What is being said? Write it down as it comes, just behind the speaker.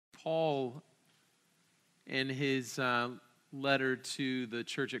Paul, in his letter to the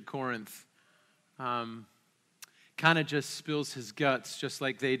church at Corinth, kind of just spills his guts just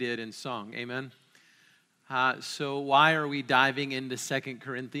like they did in song. Amen? So why are we diving into 2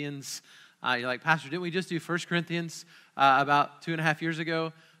 Corinthians? You're like, Pastor, didn't we just do 1 Corinthians about 2.5 years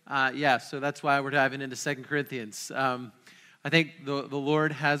ago? Yeah, so that's why we're diving into 2 Corinthians. I think the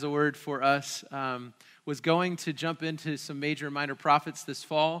Lord has a word for us. Was going to jump into some major and minor prophets this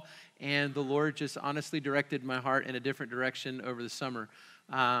fall, and the Lord just honestly directed my heart in a different direction over the summer.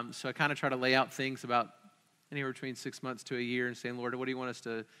 So I kind of try to lay out things about anywhere between 6 months to a year and saying, Lord, what do you want us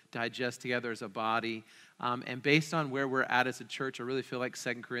to digest together as a body? And based on where we're at as a church, I really feel like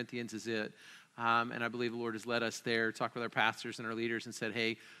 2 Corinthians is it. And I believe the Lord has led us there, talked with our pastors and our leaders and said,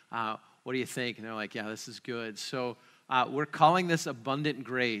 hey, what do you think? And they're like, yeah, this is good. So we're calling this abundant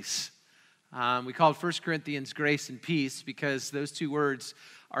grace. We call it 1 Corinthians grace and peace because those two words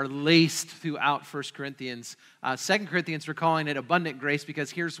are laced throughout 1 Corinthians. 2 Corinthians, we're calling it abundant grace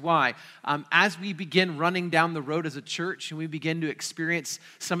because here's why. As we begin running down the road as a church and we begin to experience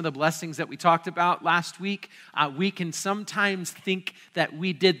some of the blessings that we talked about last week, we can sometimes think that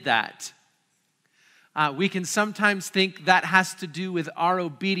we did that. We can sometimes think that has to do with our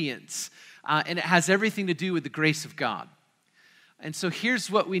obedience, and it has everything to do with the grace of God. And so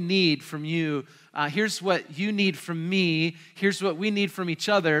here's what we need from you. Here's what you need from me. Here's what we need from each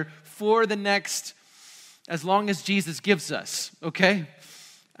other for the next, as long as Jesus gives us, okay?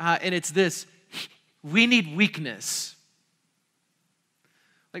 And it's this: we need weakness.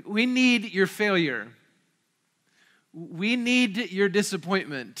 Like, we need your failure. We need your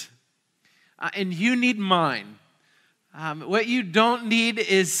disappointment. And you need mine. What you don't need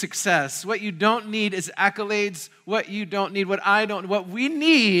is success. What you don't need is accolades. What you don't need, what we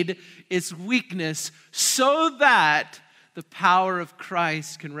need is weakness so that the power of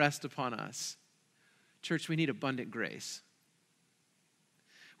Christ can rest upon us. Church, we need abundant grace.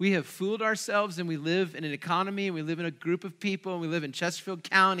 We have fooled ourselves and we live in an economy and we live in a group of people and we live in Chesterfield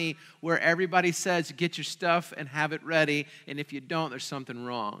County where everybody says, get your stuff and have it ready. And if you don't, there's something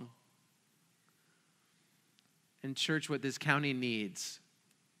wrong. And church, what this county needs,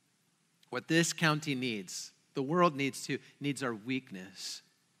 the world needs our weakness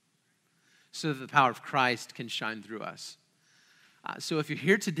so that the power of Christ can shine through us. So if you're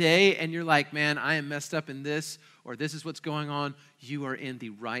here today and you're like, man, I am messed up in this, or this is what's going on, you are in the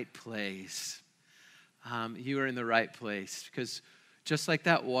right place. You are in the right place because just like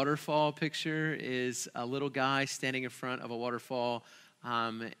that waterfall picture is a little guy standing in front of a waterfall,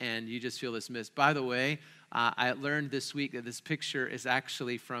 and you just feel this mist. By the way, I learned this week that this picture is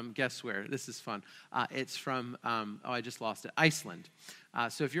actually from, guess where? This is fun. It's from, I just lost it, Iceland.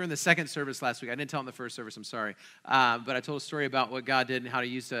 So if you're in the second service last week, I didn't tell in the first service, I'm sorry. But I told a story about what God did and how He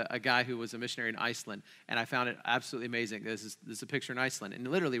used a guy who was a missionary in Iceland. And I found it absolutely amazing. This is a picture in Iceland. And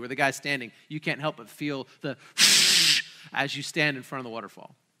literally, where the guy's standing, you can't help but feel the as you stand in front of the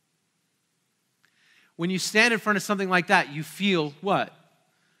waterfall. When you stand in front of something like that, you feel what?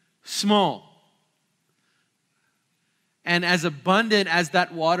 Small. And as abundant as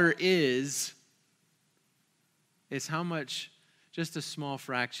that water is how much, just a small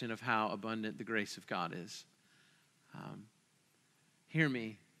fraction of how abundant the grace of God is. Hear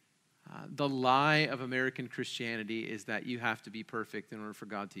me. The lie of American Christianity is that you have to be perfect in order for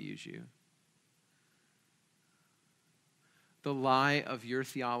God to use you. The lie of your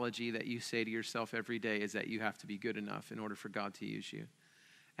theology that you say to yourself every day is that you have to be good enough in order for God to use you.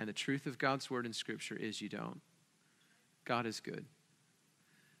 And the truth of God's word in Scripture is you don't. God is good.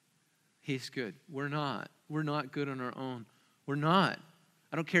 He's good. We're not. We're not good on our own. We're not.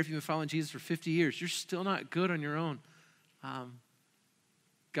 I don't care if you've been following Jesus for 50 years. You're still not good on your own.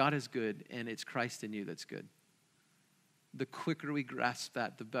 God is good, and it's Christ in you that's good. The quicker we grasp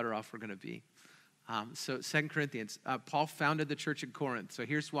that, the better off we're going to be. So 2 Corinthians, Paul founded the church in Corinth. So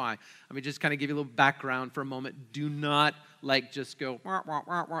here's why. Let me just kind of give you a little background for a moment. Do not just go wah, wah,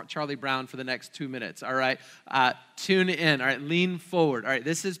 wah, wah, Charlie Brown for the next 2 minutes, all right? Tune in, all right? Lean forward. All right,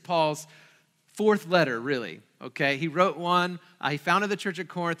 this is Paul's fourth letter, really, okay? He wrote one. He founded the church at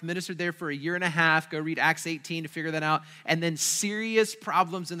Corinth, ministered there for 1.5 years. Go read Acts 18 to figure that out. And then serious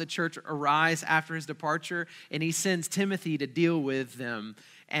problems in the church arise after his departure, and he sends Timothy to deal with them.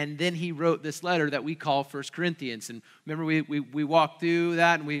 And then he wrote this letter that we call 1 Corinthians. And remember, we walked through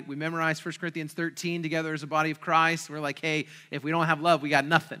that, and we memorized 1 Corinthians 13 together as a body of Christ. We're like, hey, if we don't have love, we got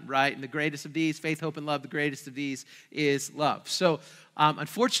nothing, right? And the greatest of these, faith, hope, and love, the greatest of these is love. So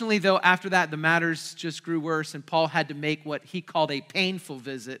unfortunately, though, after that, the matters just grew worse, and Paul had to make what he called a painful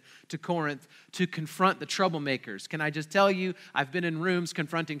visit to Corinth to confront the troublemakers. Can I just tell you, I've been in rooms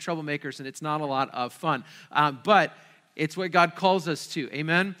confronting troublemakers, and it's not a lot of fun. But it's what God calls us to,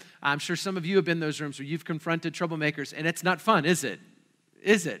 amen? I'm sure some of you have been in those rooms where you've confronted troublemakers, and it's not fun, is it?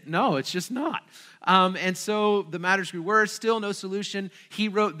 Is it? No, it's just not. And so the matters grew worse, still no solution. He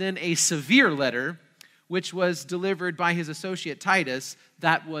wrote then a severe letter, which was delivered by his associate Titus,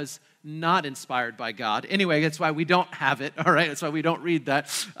 that was not inspired by God. Anyway, that's why we don't have it, all right? That's why we don't read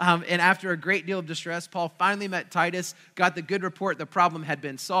that. And after a great deal of distress, Paul finally met Titus, got the good report the problem had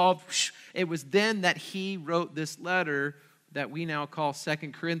been solved. It was then that he wrote this letter that we now call 2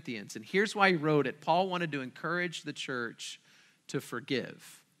 Corinthians. And here's why he wrote it. Paul wanted to encourage the church to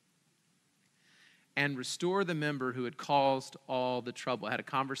forgive and restore the member who had caused all the trouble. I had a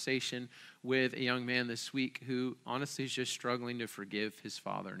conversation with a young man this week who honestly is just struggling to forgive his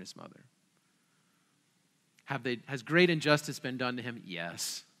father and his mother. Has great injustice been done to him?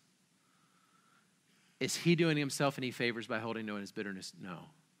 Yes. Is he doing himself any favors by holding on to his bitterness? No.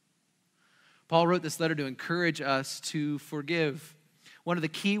 Paul wrote this letter to encourage us to forgive. One of the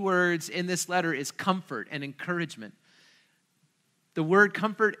key words in this letter is comfort and encouragement. The word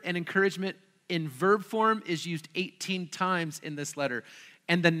comfort and encouragement in verb form is used 18 times in this letter,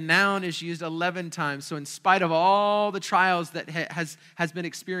 and the noun is used 11 times. So in spite of all the trials that has been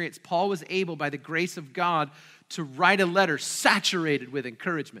experienced, Paul was able, by the grace of God, to write a letter saturated with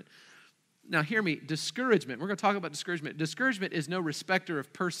encouragement. Now hear me, discouragement. We're going to talk about discouragement. Discouragement is no respecter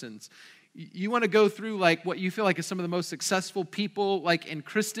of persons. You want to go through like what you feel like is some of the most successful people like in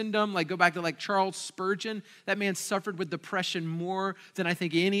Christendom, like go back to like Charles Spurgeon. That man suffered with depression more than I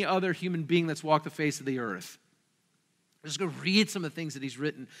think any other human being that's walked the face of the earth. Just go read some of the things that he's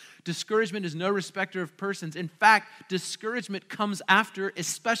written. Discouragement is no respecter of persons. In fact, discouragement comes after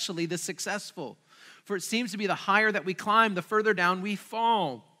especially the successful. For it seems to be the higher that we climb, the further down we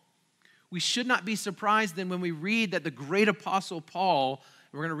fall. We should not be surprised then when we read that the great apostle Paul,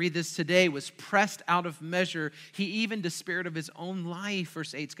 we're going to read this today, was pressed out of measure. He even despaired of his own life,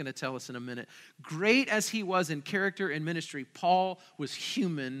 verse 8 is going to tell us in a minute. Great as he was in character and ministry, Paul was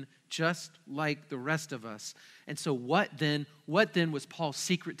human just like the rest of us. And so what then was Paul's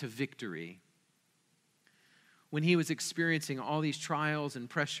secret to victory? When he was experiencing all these trials and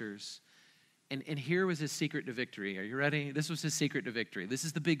pressures, and here was his secret to victory. Are you ready? This was his secret to victory. This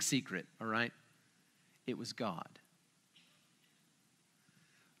is the big secret, all right? It was God.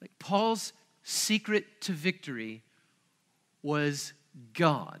 Like Paul's secret to victory was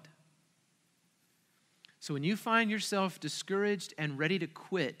God. So when you find yourself discouraged and ready to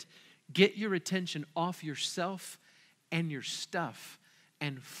quit, get your attention off yourself and your stuff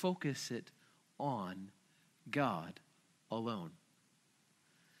and focus it on God alone.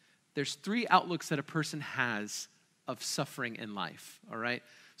 There's 3 outlooks that a person has of suffering in life, all right?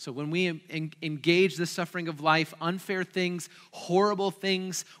 So when we engage the suffering of life, unfair things, horrible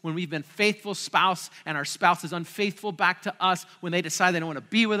things, when we've been faithful spouse and our spouse is unfaithful back to us, when they decide they don't want to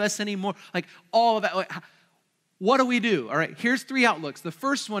be with us anymore, like all of that, like, what do we do? All right, here's 3 outlooks. The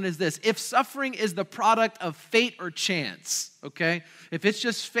first one is this. If suffering is the product of fate or chance, okay? If it's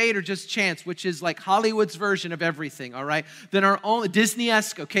just fate or just chance, which is like Hollywood's version of everything, all right? Then our only,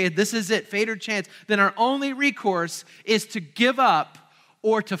 Disney-esque, okay, this is it, fate or chance, then our only recourse is to give up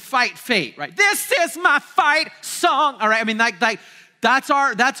or to fight fate, right? This is my fight song, all right? I mean, like that's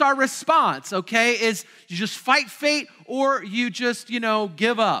our response, okay? Is you just fight fate or you just,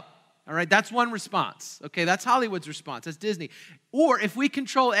 give up. All right, that's one response. Okay, that's Hollywood's response. That's Disney. Or if we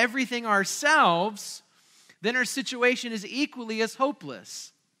control everything ourselves, then our situation is equally as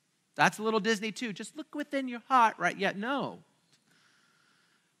hopeless. That's a little Disney too. Just look within your heart, right? Yet no.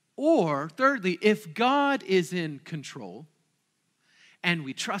 Or thirdly, if God is in control and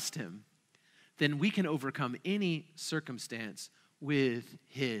we trust him, then we can overcome any circumstance with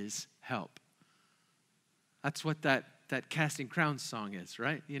his help. That's what that Casting Crowns song is,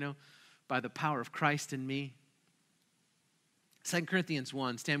 right? By the power of Christ in me. 2 Corinthians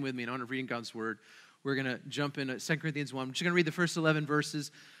 1, stand with me in honor of reading God's word. We're going to jump into 2 Corinthians 1. I'm just going to read the first 11 verses.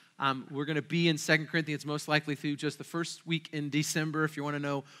 We're going to be in 2 Corinthians most likely through just the first week in December. If you want to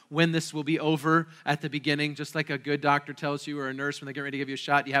know when this will be over at the beginning, just like a good doctor tells you or a nurse when they get ready to give you a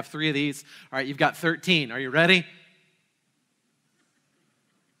shot, you have 3 of these. All right, you've got 13. Are you ready?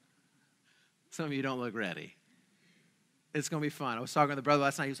 Some of you don't look ready. It's going to be fun. I was talking to the brother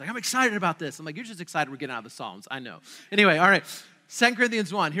last night. He was like, I'm excited about this. I'm like, you're just excited we're getting out of the Psalms. I know. Anyway, all right. 2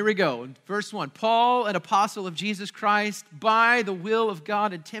 Corinthians 1, here we go. Verse 1, Paul, an apostle of Jesus Christ, by the will of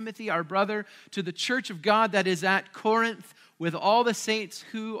God, and Timothy, our brother, to the church of God that is at Corinth, with all the saints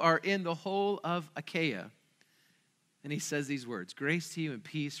who are in the whole of Achaia. And he says these words, grace to you and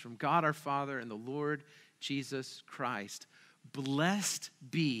peace from God our Father and the Lord Jesus Christ. Blessed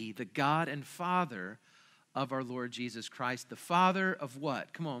be the God and Father of our Lord Jesus Christ, the Father of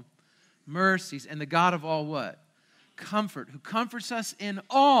what? Come on. Mercies, and the God of all what? Comfort, who comforts us in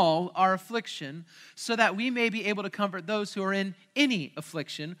all our affliction, so that we may be able to comfort those who are in any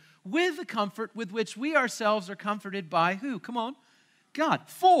affliction with the comfort with which we ourselves are comforted by who? Come on. God.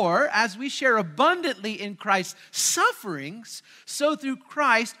 For as we share abundantly in Christ's sufferings, so through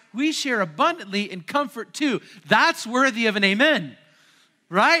Christ we share abundantly in comfort too. That's worthy of an amen.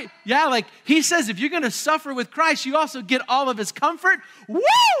 Right? Yeah, like he says, if you're going to suffer with Christ, you also get all of his comfort. Woo!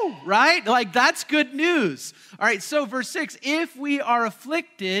 Right? Like that's good news. All right, so verse 6, if we are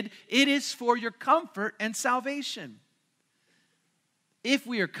afflicted, it is for your comfort and salvation. If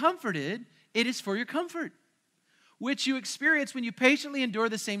we are comforted, it is for your comfort, which you experience when you patiently endure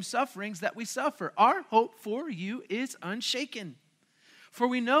the same sufferings that we suffer. Our hope for you is unshaken. For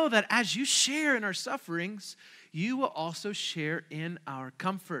we know that as you share in our sufferings, you will also share in our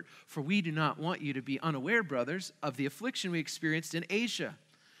comfort. For we do not want you to be unaware, brothers, of the affliction we experienced in Asia.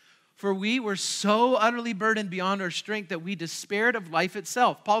 For we were so utterly burdened beyond our strength that we despaired of life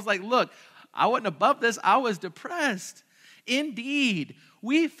itself. Paul's like, look, I wasn't above this. I was depressed. Indeed,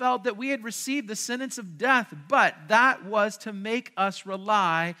 we felt that we had received the sentence of death, but that was to make us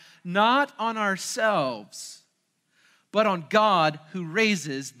rely not on ourselves, but on God who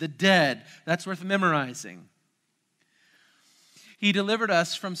raises the dead. That's worth memorizing. He delivered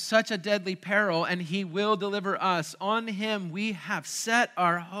us from such a deadly peril, and he will deliver us. On him we have set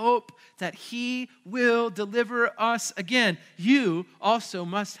our hope that he will deliver us again. You also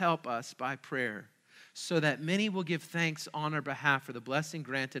must help us by prayer, so that many will give thanks on our behalf for the blessing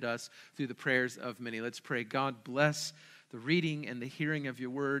granted us through the prayers of many. Let's pray. God, bless the reading and the hearing of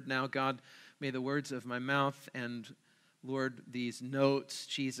your word. Now, God, may the words of my mouth and, Lord, these notes,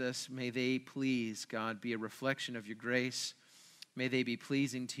 Jesus, may they please, God, be a reflection of your grace. May they be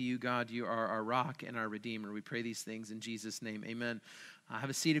pleasing to you, God. You are our rock and our redeemer. We pray these things in Jesus' name. Amen. Have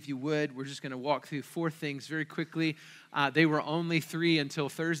a seat if you would. We're just going to walk through 4 things very quickly. They were only 3 until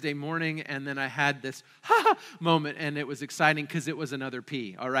Thursday morning, and then I had this moment, and it was exciting because it was another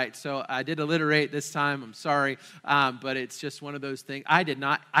P. All right, so I did alliterate this time. I'm sorry, but it's just one of those things. I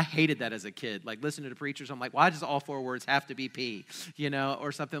hated that as a kid. Like listening to preachers, I'm like, why does all 4 words have to be P,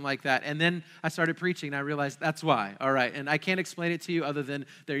 or something like that? And then I started preaching, and I realized that's why. All right, and I can't explain it to you other than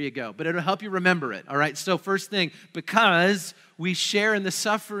there you go. But it'll help you remember it. All right, so first thing, because we share in the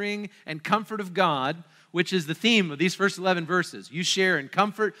suffering and comfort of God, which is the theme of these first 11 verses. You share in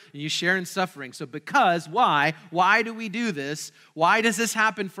comfort and you share in suffering. So because, why? Why do we do this? Why does this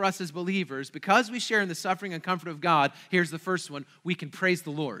happen for us as believers? Because we share in the suffering and comfort of God, here's the first one, we can praise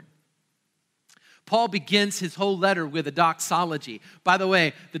the Lord. Paul begins his whole letter with a doxology. By the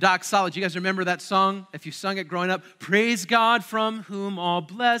way, the doxology, you guys remember that song? If you sung it growing up, praise God from whom all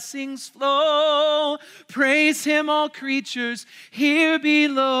blessings flow. Praise him, all creatures here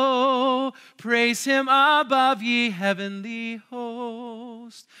below. Praise him above, ye heavenly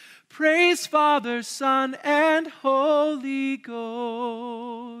host. Praise Father, Son, and Holy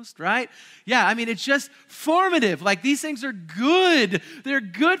Ghost, right? Yeah, I mean, it's just formative. Like, these things are good. They're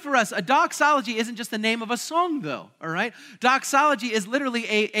good for us. A doxology isn't just the name of a song, though, all right? Doxology is literally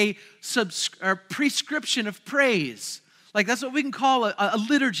a prescription of praise. Like, that's what we can call a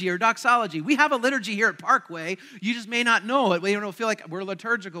liturgy or doxology. We have a liturgy here at Parkway. You just may not know it. We don't feel like we're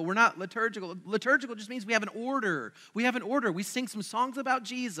liturgical. We're not liturgical. Liturgical just means we have an order. We have an order. We sing some songs about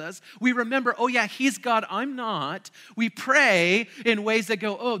Jesus. We remember, oh yeah, he's God, I'm not. We pray in ways that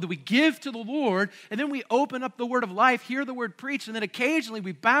go, oh, that we give to the Lord, and then we open up the word of life, hear the word preached, and then occasionally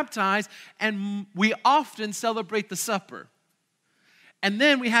we baptize, and we often celebrate the supper. And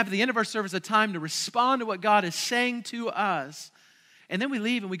then we have at the end of our service a time to respond to what God is saying to us. And then we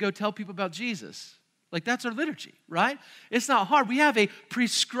leave and we go tell people about Jesus. Like, that's our liturgy, right? It's not hard. We have a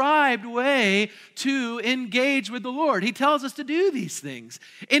prescribed way to engage with the Lord. He tells us to do these things.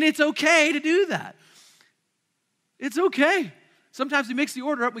 And it's okay to do that. It's okay. Sometimes we mix the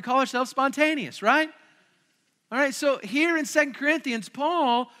order up. We call ourselves spontaneous, right? All right, so here in 2 Corinthians,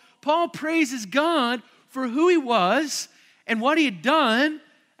 Paul praises God for who he was and what he had done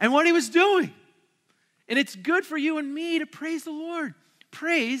and what he was doing. And it's good for you and me to praise the Lord.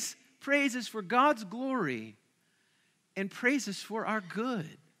 Praise is for God's glory and praise is for our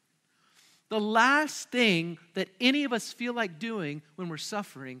good. The last thing that any of us feel like doing when we're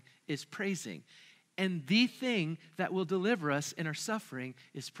suffering is praising. And the thing that will deliver us in our suffering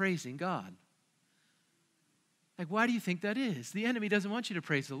is praising God. Like, why do you think that is? The enemy doesn't want you to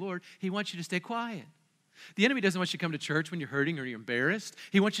praise the Lord. He wants you to stay quiet. The enemy doesn't want you to come to church when you're hurting or you're embarrassed.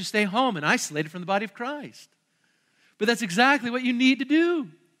 He wants you to stay home and isolated from the body of Christ. But that's exactly what you need to do.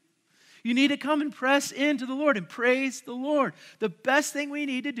 You need to come and press into the Lord and praise the Lord. The best thing we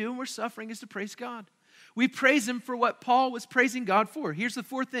need to do when we're suffering is to praise God. We praise Him for what Paul was praising God for. Here's the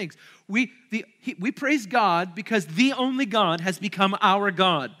 4 things. We praise God because the only God has become our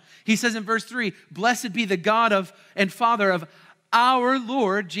God. He says in verse 3, "Blessed be the God of and Father of our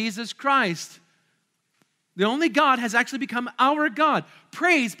Lord Jesus Christ." The only God has actually become our God.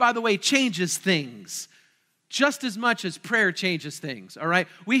 Praise, by the way, changes things just as much as prayer changes things, all right?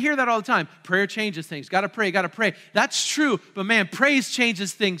 We hear that all the time. Prayer changes things. Got to pray, got to pray. That's true, but man, praise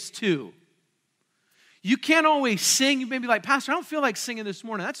changes things too. You can't always sing. You may be like, "Pastor, I don't feel like singing this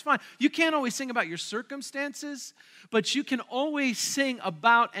morning." That's fine. You can't always sing about your circumstances, but you can always sing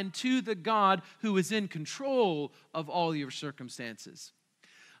about and to the God who is in control of all your circumstances.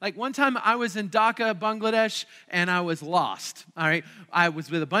 Like one time I was in Dhaka, Bangladesh, and I was lost, all right? I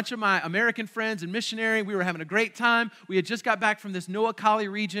was with a bunch of my American friends and missionary. We were having a great time. We had just got back from this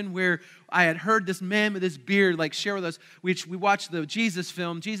Noakhali region where I had heard this man with this beard like share with us. We watched the Jesus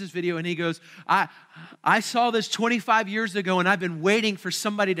video, and he goes, I saw this 25 years ago, and I've been waiting for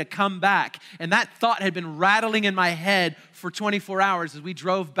somebody to come back. And that thought had been rattling in my head for 24 hours as we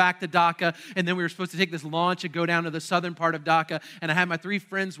drove back to Dhaka, and then we were supposed to take this launch and go down to the southern part of Dhaka, and I had my 3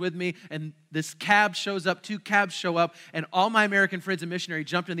 friends with me, and this cab shows up, 2 cabs show up, and all my American friends and missionary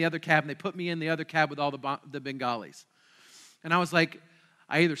jumped in the other cab, and they put me in the other cab with all the Bengalis. And I was like,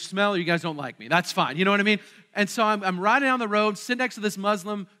 I either smell or you guys don't like me. That's fine. You know what I mean? And so I'm riding down the road, sitting next to this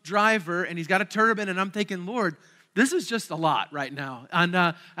Muslim driver, and he's got a turban, and I'm thinking, Lord, this is just a lot right now. And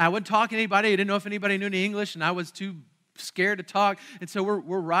I wasn't talking to anybody. I didn't know if anybody knew any English, and I was too scared to talk. And so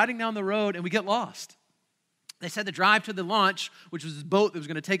we're riding down the road, and we get lost. They said the drive to the launch, which was this boat that was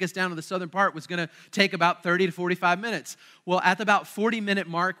going to take us down to the southern part, was going to take about 30 to 45 minutes. Well, at the about 40-minute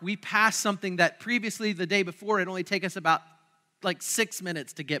mark, we passed something that previously, the day before, it only take us about like 6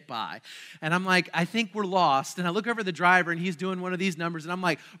 minutes to get by. And I'm like, I think we're lost. And I look over at the driver, and he's doing one of these numbers. And I'm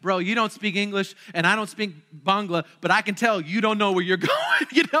like, bro, you don't speak English, and I don't speak Bangla, but I can tell you don't know where you're going,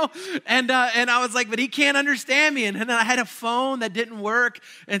 you know? And I was like, but he can't understand me. And then I had a phone that didn't work.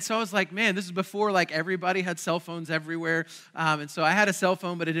 And so I was like, man, this is before like everybody had cell phones everywhere. And so I had a cell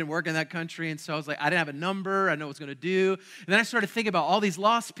phone, but it didn't work in that country. And so I was like, I didn't have a number. I know what I was going to do. And then I started thinking about all these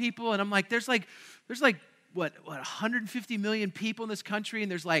lost people. And I'm like, there's like, what 150 million people in this country, and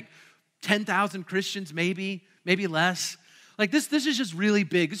there's like 10,000 Christians, maybe less. Like this is just really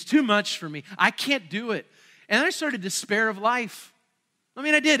big. It's too much for me. I can't do it. And I started to despair of life. I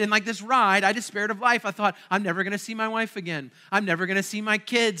mean, I did. In like this ride, I despaired of life. I thought, I'm never going to see my wife again. I'm never going to see my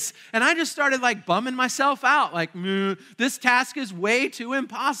kids. And I just started like bumming myself out. Like, this task is way too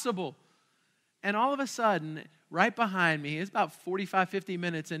impossible. And all of a sudden, right behind me, it's about 45, 50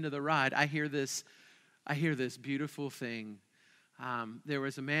 minutes into the ride, I hear this beautiful thing. There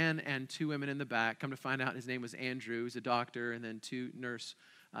was a man and 2 women in the back. Come to find out, his name was Andrew. He's a doctor, and then 2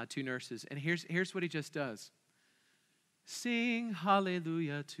 nurses. And here's what he just does. Sing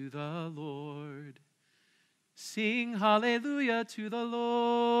hallelujah to the Lord. Sing hallelujah to the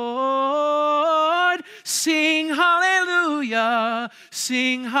Lord. Sing hallelujah.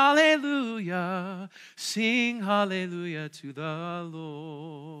 Sing hallelujah. Sing hallelujah to the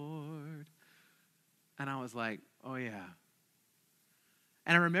Lord. And I was like, oh yeah.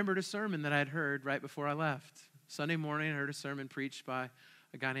 And I remembered a sermon that I'd heard right before I left. Sunday morning, I heard a sermon preached by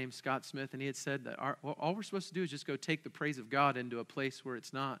a guy named Scott Smith, and he had said that all we're supposed to do is just go take the praise of God into a place where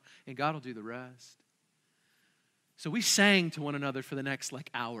it's not, and God will do the rest. So we sang to one another for the next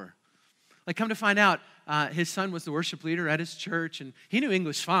hour. Come to find out, his son was the worship leader at his church, and he knew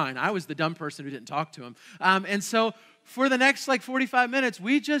English fine. I was the dumb person who didn't talk to him. And so for the next 45 minutes,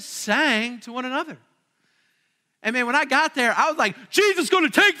 we just sang to one another. And man, when I got there, I was like, Jesus is going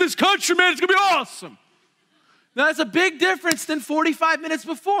to take this country, man. It's going to be awesome. Now, that's a big difference than 45 minutes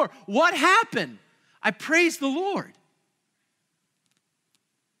before. What happened? I praised the Lord.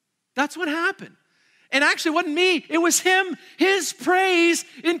 That's what happened. And actually, it wasn't me. It was him. His praise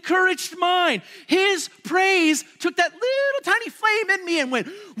encouraged mine. His praise took that little tiny flame in me and went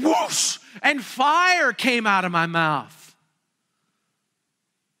whoosh, and fire came out of my mouth.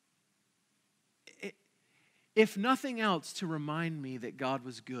 If nothing else, to remind me that God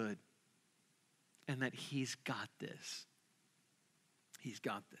was good and that he's got this. He's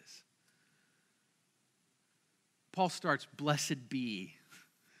got this. Paul starts, blessed be.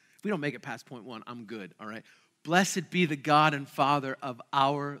 If we don't make it past point 1, I'm good, all right? Blessed be the God and Father of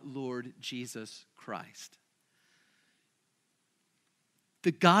our Lord Jesus Christ.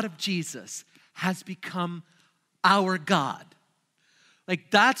 The God of Jesus has become our God.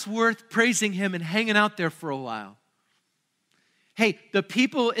 Like, that's worth praising him and hanging out there for a while. Hey, the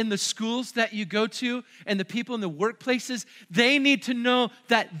people in the schools that you go to and the people in the workplaces, they need to know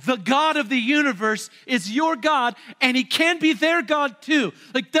that the God of the universe is your God and he can be their God too.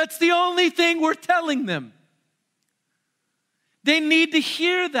 Like, that's the only thing we're telling them. They need to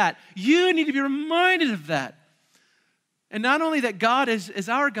hear that. You need to be reminded of that. And not only that God is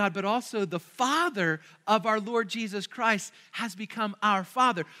our God, but also the Father of our Lord Jesus Christ has become our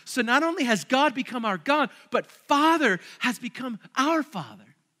Father. So not only has God become our God, but Father has become our Father.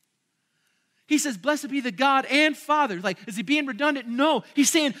 He says, blessed be the God and Father. Like, is he being redundant? No. He's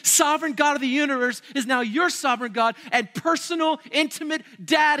saying, sovereign God of the universe is now your sovereign God, and personal, intimate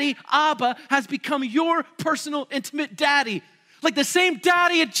daddy, Abba, has become your personal, intimate daddy. Like the same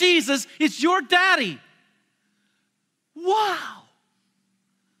daddy of Jesus is your daddy. Wow.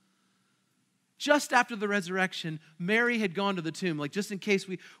 Just after the resurrection, Mary had gone to the tomb. Like, just in case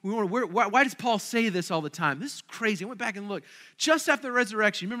we want to, why does Paul say this all the time? This is crazy. I went back and looked. Just after the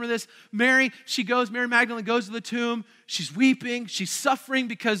resurrection, remember this? Mary Magdalene goes to the tomb. She's weeping. She's suffering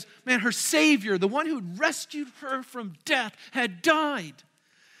because, man, her Savior, the one who rescued her from death, had died.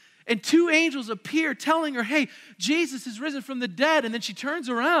 And 2 angels appear telling her, hey, Jesus is risen from the dead. And then she turns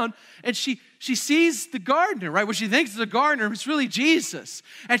around and she sees the gardener, right? What she thinks is a gardener, it's really Jesus.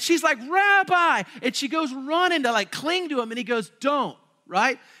 And she's like, Rabbi. And she goes running to like cling to him. And he goes, don't,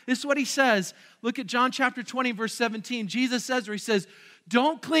 right? This is what he says. Look at John chapter 20, verse 17. Jesus says, he says,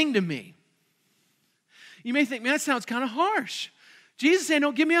 don't cling to me. You may think, man, that sounds kind of harsh. Jesus saying,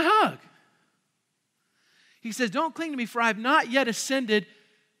 don't give me a hug. He says, don't cling to me, for I have not yet ascended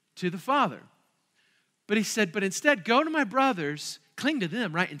to the Father. But he said, but instead go to my brothers, cling to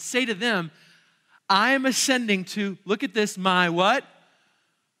them, right? And say to them, I am ascending to, look at this, my what?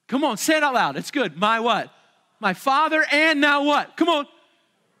 Come on, say it out loud. It's good. My what? My Father and now what? Come on.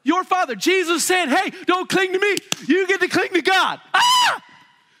 Your Father. Jesus saying, hey, don't cling to me. You get to cling to God. Ah!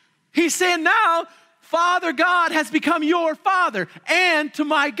 He's saying now, Father God has become your Father, and to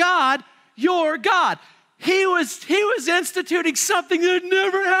my God, your God. He was instituting something that had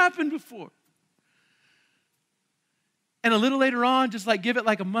never happened before. And a little later on, just like give it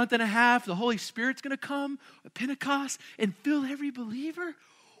like a month and a half, the Holy Spirit's going to come at Pentecost and fill every believer.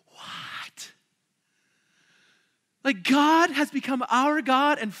 What? Like, God has become our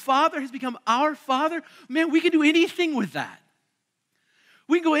God and Father has become our Father. Man, we can do anything with that.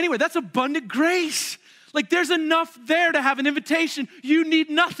 We can go anywhere. That's abundant grace. Like, there's enough there to have an invitation. You need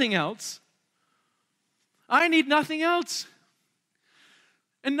nothing else. I need nothing else.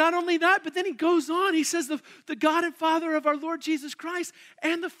 And not only that, but then he goes on. He says, the God and Father of our Lord Jesus Christ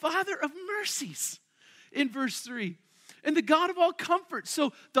and the Father of mercies in verse 3. And the God of all comfort.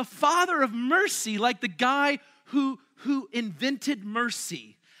 So the Father of mercy, like the guy who invented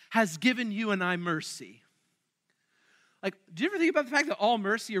mercy, has given you and I mercy. Like, do you ever think about the fact that all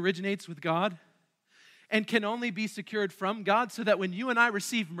mercy originates with God? And can only be secured from God, so that when you and I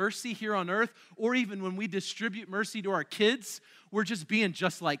receive mercy here on earth, or even when we distribute mercy to our kids, we're just being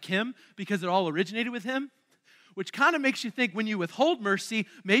just like him because it all originated with him, which kind of makes you think when you withhold mercy,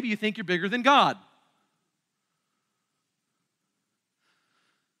 maybe you think you're bigger than God.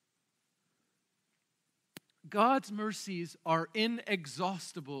 God's mercies are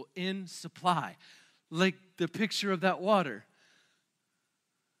inexhaustible in supply, like the picture of that water.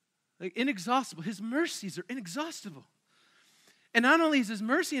 Like, inexhaustible. His mercies are inexhaustible. And not only is his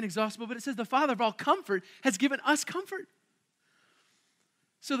mercy inexhaustible, but it says the Father of all comfort has given us comfort.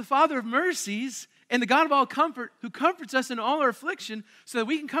 So the Father of mercies and the God of all comfort, who comforts us in all our affliction so that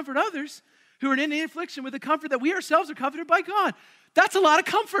we can comfort others who are in any affliction with the comfort that we ourselves are comforted by God. That's a lot of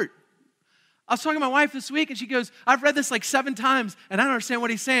comfort. I was talking to my wife this week and she goes, I've read this like 7 times and I don't understand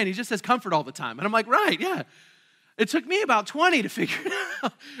what he's saying. He just says comfort all the time. And I'm like, right, yeah. It took me about 20 to figure it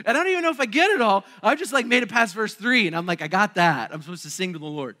out. And I don't even know if I get it all. I just like made it past verse 3 and I'm like, I got that. I'm supposed to sing to the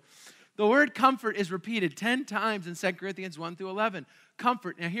Lord. The word comfort is repeated 10 times in 2 Corinthians 1 through 11.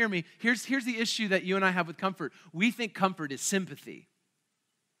 Comfort. Now hear me. Here's the issue that you and I have with comfort. We think comfort is sympathy.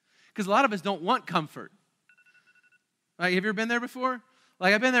 Because a lot of us don't want comfort. Right? Have you ever been there before?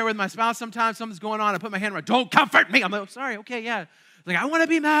 Like, I've been there with my spouse sometimes. Something's going on. I put my hand around, don't comfort me. I'm like, oh, sorry, okay, yeah. Like, I want to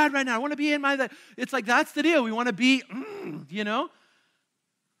be mad right now. I want to be in my... It's like, that's the deal. We want to be, you know?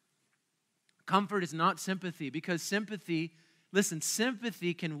 Comfort is not sympathy, because sympathy Listen,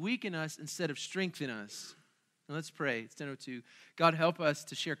 sympathy can weaken us instead of strengthen us. And let's pray. It's 10:02. God, help us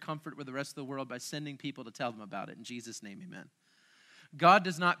to share comfort with the rest of the world by sending people to tell them about it. In Jesus' name, amen. God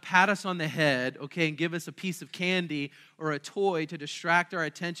does not pat us on the head, okay, and give us a piece of candy or a toy to distract our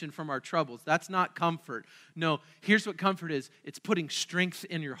attention from our troubles. That's not comfort. No, here's what comfort is. It's putting strength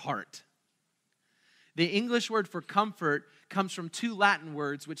in your heart. The English word for comfort comes from two Latin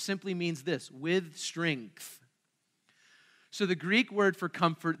words, which simply means this, with strength. So the Greek word for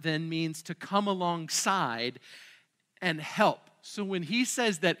comfort then means to come alongside and help. So when he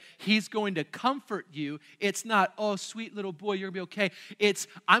says that he's going to comfort you, it's not, oh, sweet little boy, you're going to be okay. It's,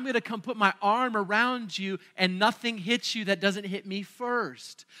 I'm going to come put my arm around you and nothing hits you that doesn't hit me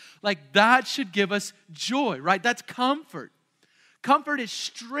first. Like that should give us joy, right? That's comfort. Comfort is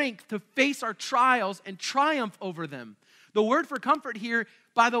strength to face our trials and triumph over them. The word for comfort here,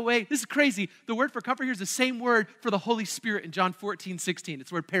 by the way, this is crazy. The word for comfort here is the same word for the Holy Spirit in John 14:16.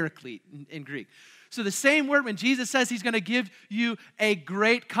 It's the word paraclete in Greek. So the same word when Jesus says he's going to give you a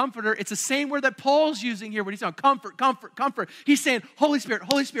great comforter, it's the same word that Paul's using here when he's saying comfort, comfort, comfort. He's saying Holy Spirit,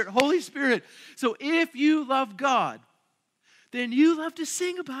 Holy Spirit, Holy Spirit. So if you love God, then you love to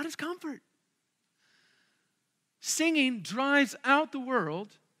sing about his comfort. Singing drives out the world.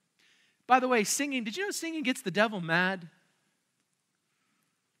 By the way, singing, did you know singing gets the devil mad?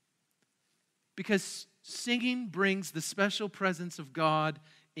 Because singing brings the special presence of God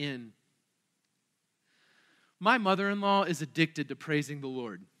in. My mother-in-law is addicted to praising the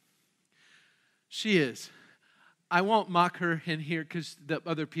Lord. She is. I won't mock her in here because the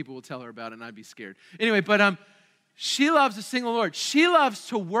other people will tell her about it and I'd be scared. Anyway, but she loves to sing the Lord. She loves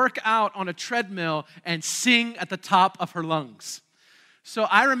to work out on a treadmill and sing at the top of her lungs. So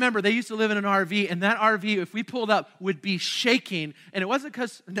I remember they used to live in an RV, and that RV, if we pulled up, would be shaking. And it wasn't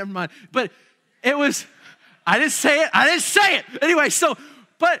because, never mind, but it was, I didn't say it. Anyway,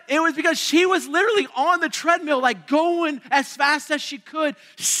 but it was because she was literally on the treadmill, like going as fast as she could,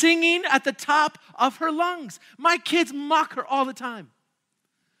 singing at the top of her lungs. My kids mock her all the time.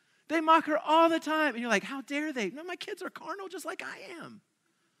 They mock her all the time. And you're like, how dare they? No, my kids are carnal just like I am.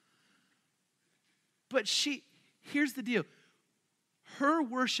 But here's the deal. Her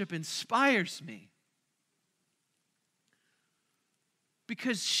worship inspires me.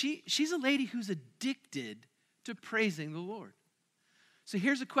 Because she's a lady who's addicted to praising the Lord. So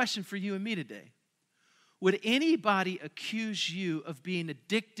here's a question for you and me today. Would anybody accuse you of being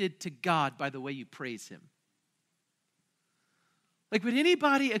addicted to God by the way you praise him? Like, would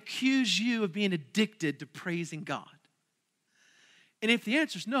anybody accuse you of being addicted to praising God? And if the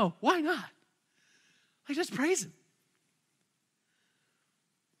answer is no, why not? Like, just praise him.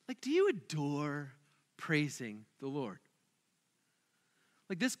 Like, do you adore praising the Lord?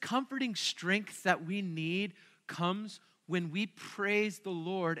 Like, this comforting strength that we need comes when we praise the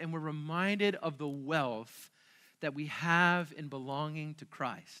Lord and we're reminded of the wealth that we have in belonging to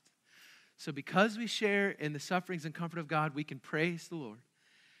Christ. So because we share in the sufferings and comfort of God, we can praise the Lord.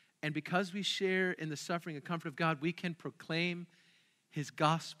 And because we share in the suffering and comfort of God, we can proclaim his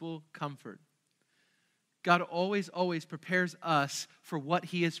gospel comfort. God always, always prepares us for what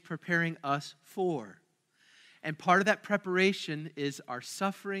he is preparing us for. And part of that preparation is our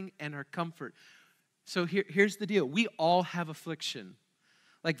suffering and our comfort. So here's the deal. We all have affliction.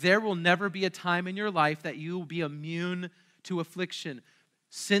 Like there will never be a time in your life that you will be immune to affliction.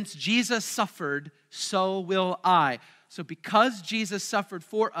 Since Jesus suffered, so will I. So because Jesus suffered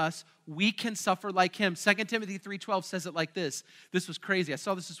for us, we can suffer like him. 2 Timothy 3:12 says it like this. This was crazy. I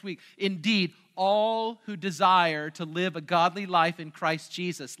saw this week. Indeed, all who desire to live a godly life in Christ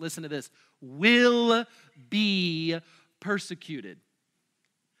Jesus, listen to this, will be persecuted.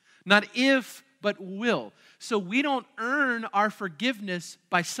 Not if, but will. So we don't earn our forgiveness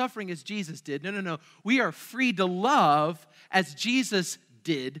by suffering as Jesus did. No. We are free to love as Jesus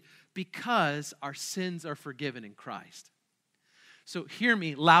did because our sins are forgiven in Christ. So hear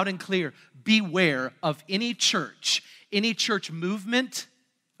me loud and clear. Beware of any church movement,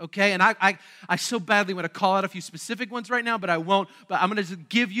 okay? And I so badly want to call out a few specific ones right now, but I won't. But I'm going to just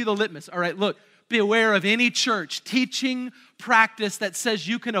give you the litmus. All right, look. Beware of any church teaching practice that says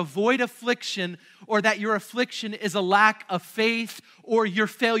you can avoid affliction or that your affliction is a lack of faith or your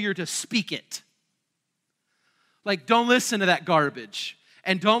failure to speak it. Like, don't listen to that garbage.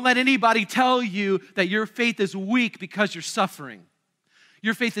 And don't let anybody tell you that your faith is weak because you're suffering.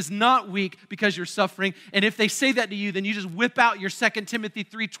 Your faith is not weak because you're suffering. And if they say that to you, then you just whip out your 2 Timothy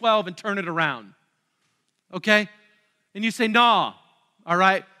 3:12 and turn it around. Okay? And you say, nah. All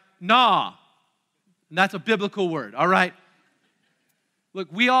right? Nah. And that's a biblical word, all right? Look,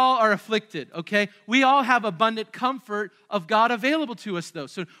 we all are afflicted, okay? We all have abundant comfort of God available to us, though.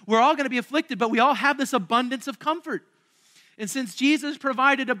 So we're all going to be afflicted, but we all have this abundance of comfort. And since Jesus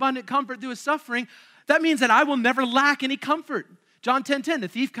provided abundant comfort through his suffering, that means that I will never lack any comfort. John 10:10, the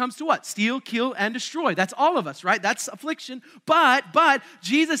thief comes to what? Steal, kill, and destroy. That's all of us, right? That's affliction. But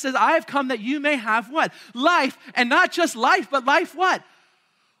Jesus says, I have come that you may have what? Life, and not just life, but life what?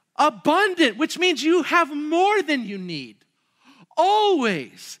 Abundant, which means you have more than you need.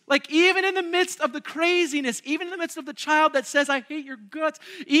 Always. Like even in the midst of the craziness, even in the midst of the child that says, I hate your guts,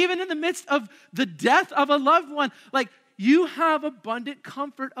 even in the midst of the death of a loved one, like you have abundant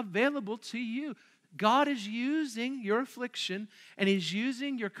comfort available to you. God is using your affliction, and he's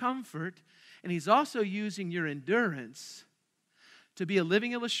using your comfort, and he's also using your endurance to be a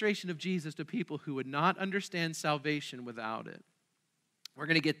living illustration of Jesus to people who would not understand salvation without it. We're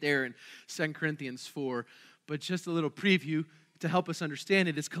going to get there in 2 Corinthians 4, but just a little preview to help us understand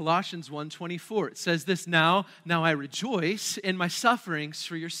it is Colossians 1:24. It says this, now I rejoice in my sufferings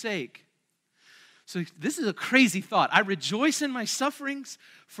for your sake. So this is a crazy thought. I rejoice in my sufferings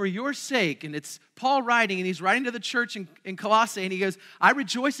for your sake. And it's Paul writing, and he's writing to the church in Colossae, and he goes, I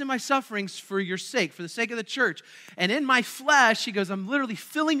rejoice in my sufferings for your sake, for the sake of the church. And in my flesh, he goes, I'm literally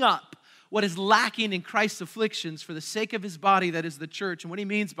filling up what is lacking in Christ's afflictions for the sake of his body, that is the church. And what he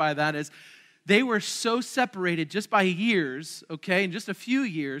means by that is they were so separated just by years, okay, in just a few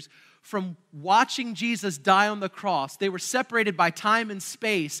years, from watching Jesus die on the cross. They were separated by time and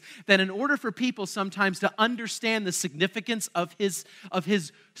space, that in order for people sometimes to understand the significance of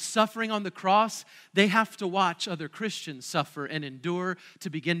his suffering on the cross, they have to watch other Christians suffer and endure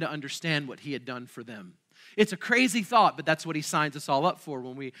to begin to understand what he had done for them. It's a crazy thought, but that's what he signs us all up for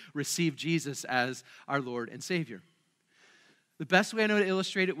when we receive Jesus as our Lord and Savior. The best way I know to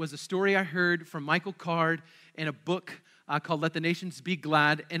illustrate it was a story I heard from Michael Card in a book called Let the Nations Be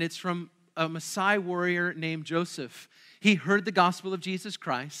Glad, and it's from a Maasai warrior named Joseph. He heard the gospel of Jesus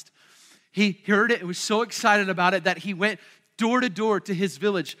Christ. He heard it and was so excited about it that he went door to door to his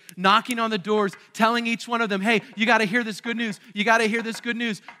village, knocking on the doors, telling each one of them, hey, you got to hear this good news. You got to hear this good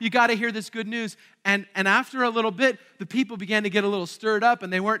news. You got to hear this good news. And after a little bit, the people began to get a little stirred up,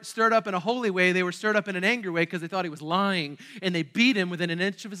 and they weren't stirred up in a holy way. They were stirred up in an angry way because they thought he was lying. And they beat him within an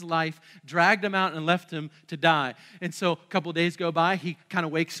inch of his life, dragged him out, and left him to die. And so a couple of days go by. He kind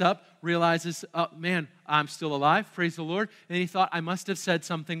of wakes up, realizes, oh, man, I'm still alive. Praise the Lord. And he thought, I must have said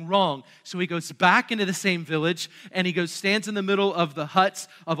something wrong. So he goes back into the same village, and he stands in the middle of the huts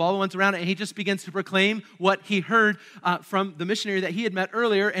of all the ones around it, and he just begins to proclaim what he heard from the missionary that he had met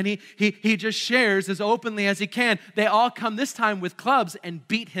earlier, and he just shares as openly as he can. They all come this time with clubs and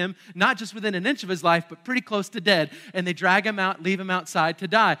beat him, not just within an inch of his life, but pretty close to dead, and they drag him out, leave him outside to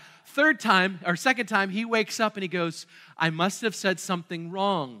die. Second time, he wakes up and he goes, I must have said something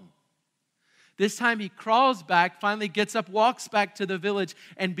wrong. This time he crawls back, finally gets up, walks back to the village,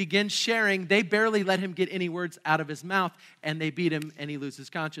 and begins sharing. They barely let him get any words out of his mouth, and they beat him, and he loses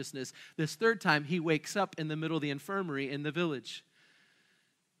consciousness. This third time, he wakes up in the middle of the infirmary in the village.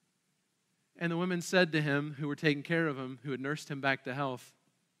 And the women said to him, who were taking care of him, who had nursed him back to health,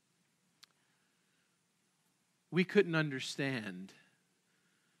 we couldn't understand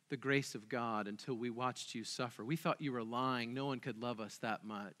the grace of God until we watched you suffer. We thought you were lying. No one could love us that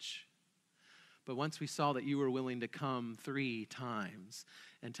much. But once we saw that you were willing to come 3 times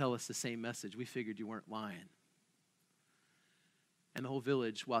and tell us the same message, we figured you weren't lying. And the whole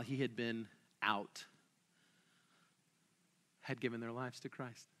village, while he had been out, had given their lives to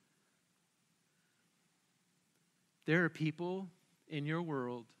Christ. There are people in your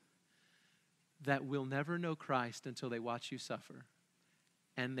world that will never know Christ until they watch you suffer,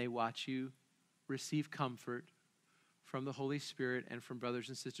 and they watch you receive comfort from the Holy Spirit and from brothers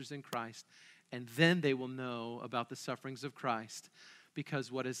and sisters in Christ, and then they will know about the sufferings of Christ.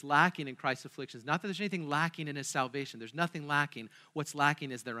 Because what is lacking in Christ's afflictions, not that there's anything lacking in his salvation, there's nothing lacking. What's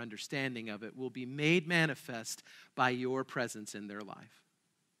lacking is their understanding of it will be made manifest by your presence in their life.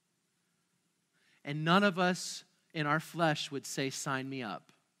 And none of us in our flesh would say, sign me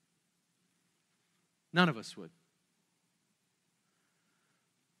up. None of us would.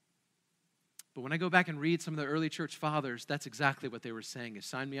 But when I go back and read some of the early church fathers, that's exactly what they were saying, is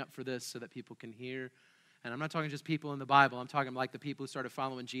sign me up for this so that people can hear. And I'm not talking just people in the Bible. I'm talking like the people who started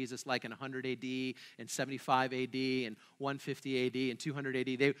following Jesus like in 100 AD, and 75 AD, and 150 AD, and 200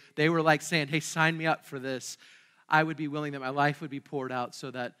 AD. They were like saying, hey, sign me up for this. I would be willing that my life would be poured out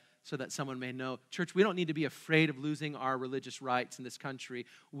so that someone may know. Church, we don't need to be afraid of losing our religious rights in this country.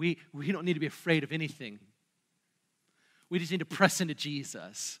 We don't need to be afraid of anything. We just need to press into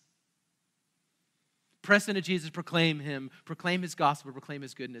Jesus. Press into Jesus, proclaim him, proclaim his gospel, proclaim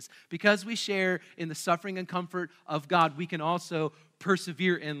his goodness. Because we share in the suffering and comfort of God, we can also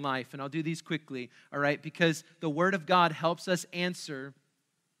persevere in life. And I'll do these quickly, all right? Because the word of God helps us answer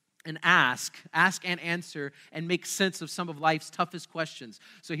and ask and answer, and make sense of some of life's toughest questions.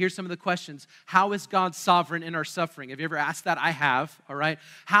 So here's some of the questions. How is God sovereign in our suffering? Have you ever asked that? I have, all right?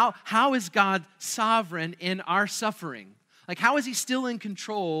 How is God sovereign in our suffering? Like, how is he still in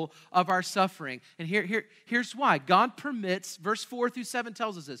control of our suffering? And here's why. God permits, verse 4 through 7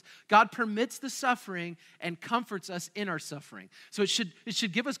 tells us this. God permits the suffering and comforts us in our suffering. So it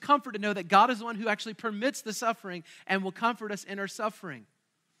should give us comfort to know that God is the one who actually permits the suffering and will comfort us in our suffering.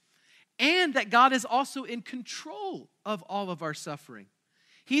 And that God is also in control of all of our suffering.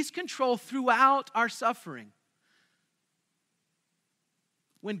 He's control throughout our suffering.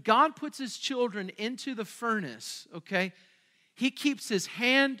 When God puts his children into the furnace, okay, he keeps his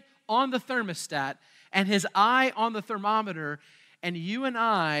hand on the thermostat and his eye on the thermometer, and you and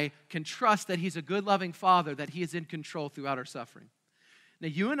I can trust that he's a good, loving Father, that he is in control throughout our suffering. Now,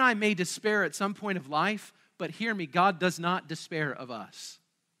 you and I may despair at some point of life, but hear me, God does not despair of us.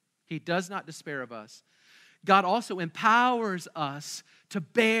 He does not despair of us. God also empowers us to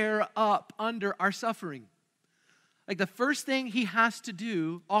bear up under our suffering. Like, the first thing he has to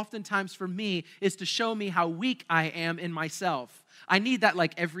do, oftentimes for me, is to show me how weak I am in myself. I need that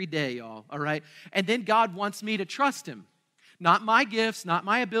like every day, y'all, all right? And then God wants me to trust him. Not my gifts, not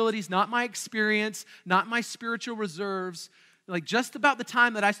my abilities, not my experience, not my spiritual reserves. Like, just about the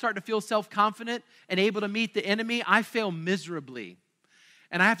time that I start to feel self-confident and able to meet the enemy, I fail miserably.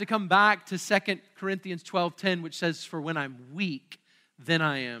 And I have to come back to 2 Corinthians 12:10, which says, "For when I'm weak, then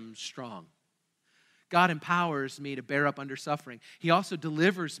I am strong." God empowers me to bear up under suffering. He also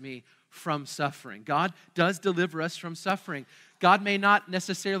delivers me from suffering. God does deliver us from suffering. God may not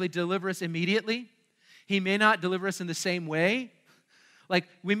necessarily deliver us immediately. He may not deliver us in the same way. Like,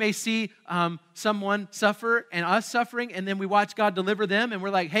 we may see someone suffer and us suffering, and then we watch God deliver them, and we're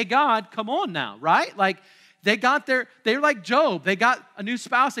like, hey, God, come on now, right? Like, they're like Job. They got a new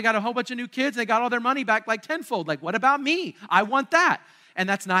spouse, they got a whole bunch of new kids, they got all their money back like tenfold. Like, what about me? I want that. And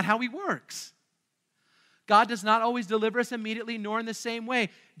that's not how he works. God does not always deliver us immediately, nor in the same way.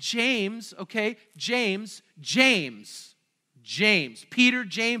 James, Peter,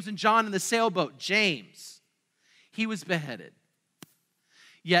 James, and John in the sailboat, James, he was beheaded.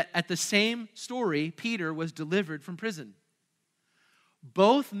 Yet at the same story, Peter was delivered from prison.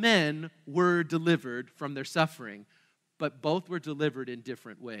 Both men were delivered from their suffering, but both were delivered in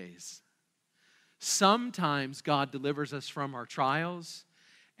different ways. Sometimes God delivers us from our trials,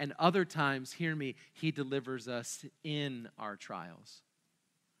 and other times, hear me, he delivers us in our trials.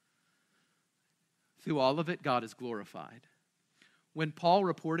 Through all of it, God is glorified. When Paul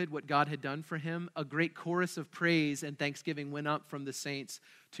reported what God had done for him, a great chorus of praise and thanksgiving went up from the saints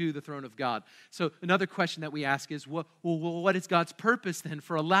to the throne of God. So another question that we ask is, what is God's purpose then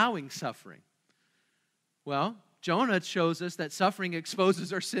for allowing suffering? Well, Jonah shows us that suffering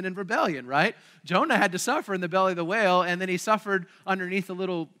exposes our sin and rebellion, right? Jonah had to suffer in the belly of the whale, and then he suffered underneath a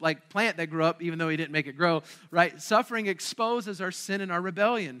little plant that grew up, even though he didn't make it grow, right? Suffering exposes our sin and our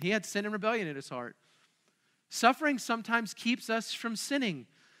rebellion. He had sin and rebellion in his heart. Suffering sometimes keeps us from sinning.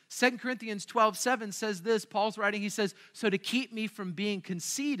 2 Corinthians 12:7 says this, Paul's writing, he says, "So to keep me from being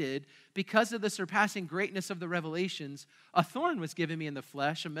conceited, because of the surpassing greatness of the revelations, a thorn was given me in the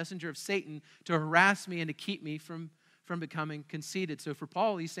flesh, a messenger of Satan, to harass me and to keep me from becoming conceited." So for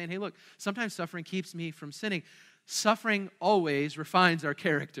Paul, he's saying, hey, look, sometimes suffering keeps me from sinning. Suffering always refines our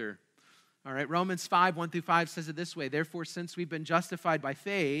character. All right, Romans 5:1-5 says it this way, "Therefore, since we've been justified by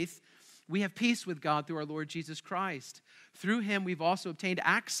faith, we have peace with God through our Lord Jesus Christ. Through him, we've also obtained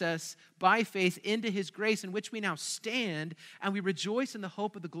access by faith into his grace, in which we now stand, and we rejoice in the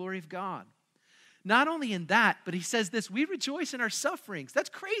hope of the glory of God." Not only in that, but he says this, we rejoice in our sufferings. That's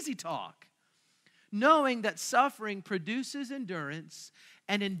crazy talk. Knowing that suffering produces endurance,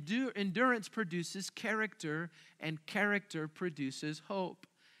 and endurance produces character, and character produces hope.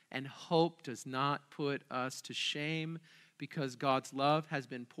 And hope does not put us to shame, because God's love has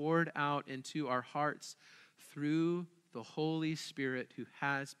been poured out into our hearts through the Holy Spirit who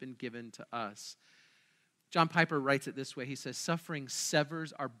has been given to us. John Piper writes it this way. He says, "Suffering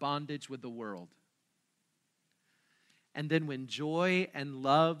severs our bondage with the world. And then when joy and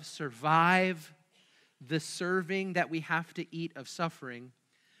love survive the serving that we have to eat of suffering,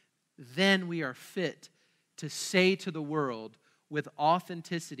 then we are fit to say to the world with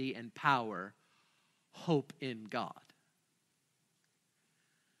authenticity and power, hope in God."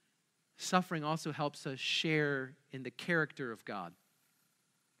 Suffering also helps us share in the character of God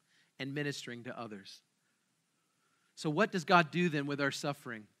and ministering to others. So what does God do then with our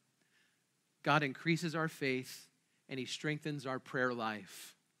suffering? God increases our faith and he strengthens our prayer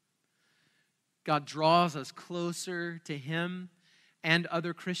life. God draws us closer to him and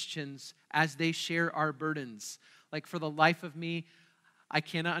other Christians as they share our burdens. Like for the life of me, I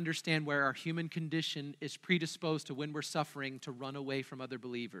cannot understand where our human condition is predisposed to when we're suffering to run away from other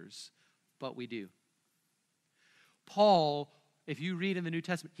believers, but we do. Paul, if you read in the New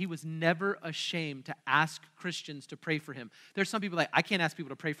Testament, he was never ashamed to ask Christians to pray for him. There's some people like, I can't ask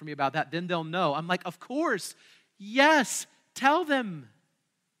people to pray for me about that, then they'll know. I'm like, of course, yes, tell them.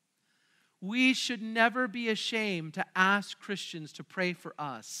 We should never be ashamed to ask Christians to pray for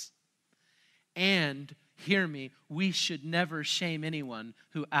us. And, hear me, we should never shame anyone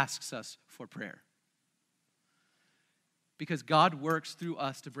who asks us for prayer. Because God works through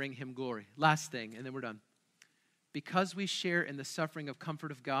us to bring him glory. Last thing, and then we're done. Because we share in the suffering of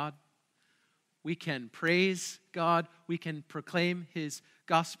comfort of God, we can praise God, we can proclaim his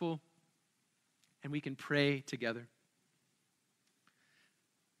gospel, and we can pray together.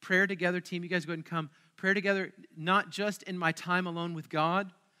 Prayer together, team, you guys go ahead and come. Prayer together, not just in my time alone with God.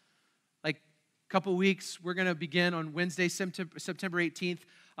 Like a couple weeks, we're going to begin on Wednesday, September 18th,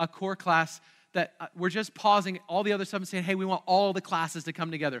 a core class that we're just pausing all the other stuff and saying, hey, we want all the classes to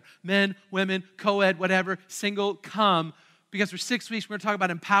come together. Men, women, co-ed, whatever, single, come. Because for 6 weeks, we're going to talk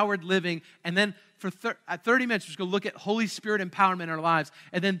about empowered living. And then for 30 minutes, we're just going to look at Holy Spirit empowerment in our lives.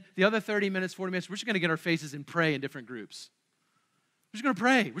 And then the other 30 minutes, 40 minutes, we're just going to get our faces and pray in different groups. We're just going to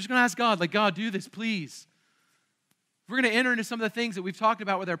pray. We're just going to ask God, like, God, do this, please. If we're going to enter into some of the things that we've talked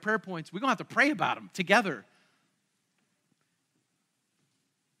about with our prayer points, we're going to have to pray about them together.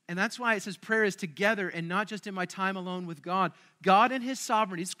 And that's why it says prayer is together and not just in my time alone with God. God in his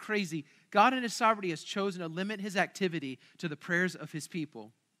sovereignty, it's crazy. God in his sovereignty has chosen to limit his activity to the prayers of his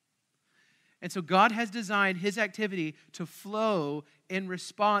people. And so God has designed his activity to flow in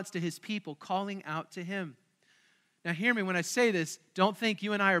response to his people calling out to him. Now hear me when I say this, don't think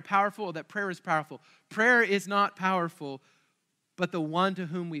you and I are powerful or that prayer is powerful. Prayer is not powerful, but the one to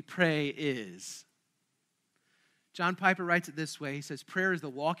whom we pray is. John Piper writes it this way. He says, prayer is the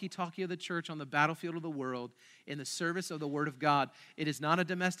walkie-talkie of the church on the battlefield of the world in the service of the Word of God. It is not a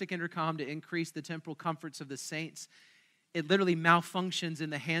domestic intercom to increase the temporal comforts of the saints. It literally malfunctions in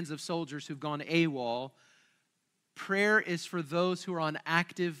the hands of soldiers who've gone AWOL. Prayer is for those who are on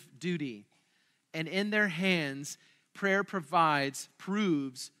active duty. And in their hands, prayer proves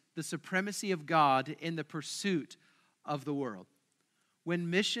the supremacy of God in the pursuit of the world. When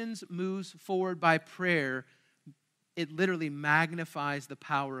missions moves forward by prayer, it literally magnifies the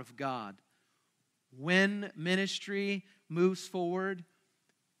power of God. When ministry moves forward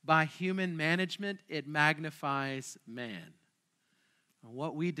by human management, it magnifies man. And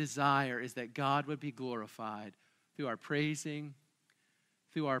what we desire is that God would be glorified through our praising,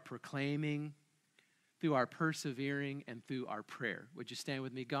 through our proclaiming, through our persevering, and through our prayer. Would you stand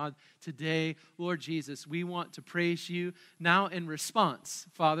with me? God, today, Lord Jesus, we want to praise you. Now in response,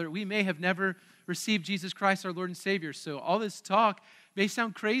 Father, we may have never received Jesus Christ, our Lord and Savior. So all this talk may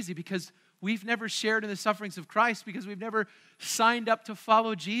sound crazy because we've never shared in the sufferings of Christ, because we've never signed up to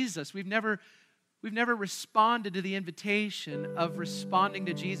follow Jesus. We've never responded to the invitation of responding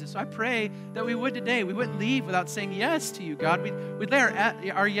to Jesus. So I pray that we would today. We wouldn't leave without saying yes to you, God. We'd lay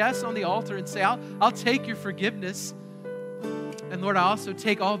our yes on the altar and say, I'll take your forgiveness. And Lord, I also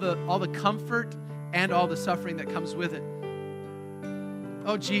take all the comfort and all the suffering that comes with it.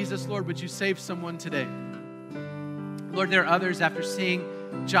 Oh, Jesus, Lord, would you save someone today? Lord, there are others after seeing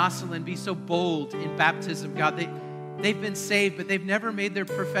Jocelyn be so bold in baptism, God, they've been saved, but they've never made their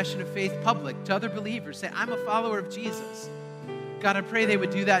profession of faith public to other believers. Say, I'm a follower of Jesus. God, I pray they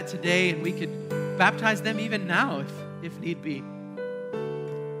would do that today and we could baptize them even now if need be.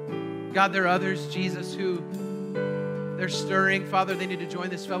 God, there are others, Jesus, who they're stirring. Father, they need to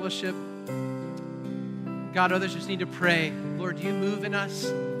join this fellowship. God, others just need to pray. Lord, you move in us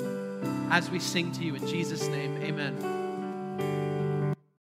as we sing to you. In Jesus' name, amen.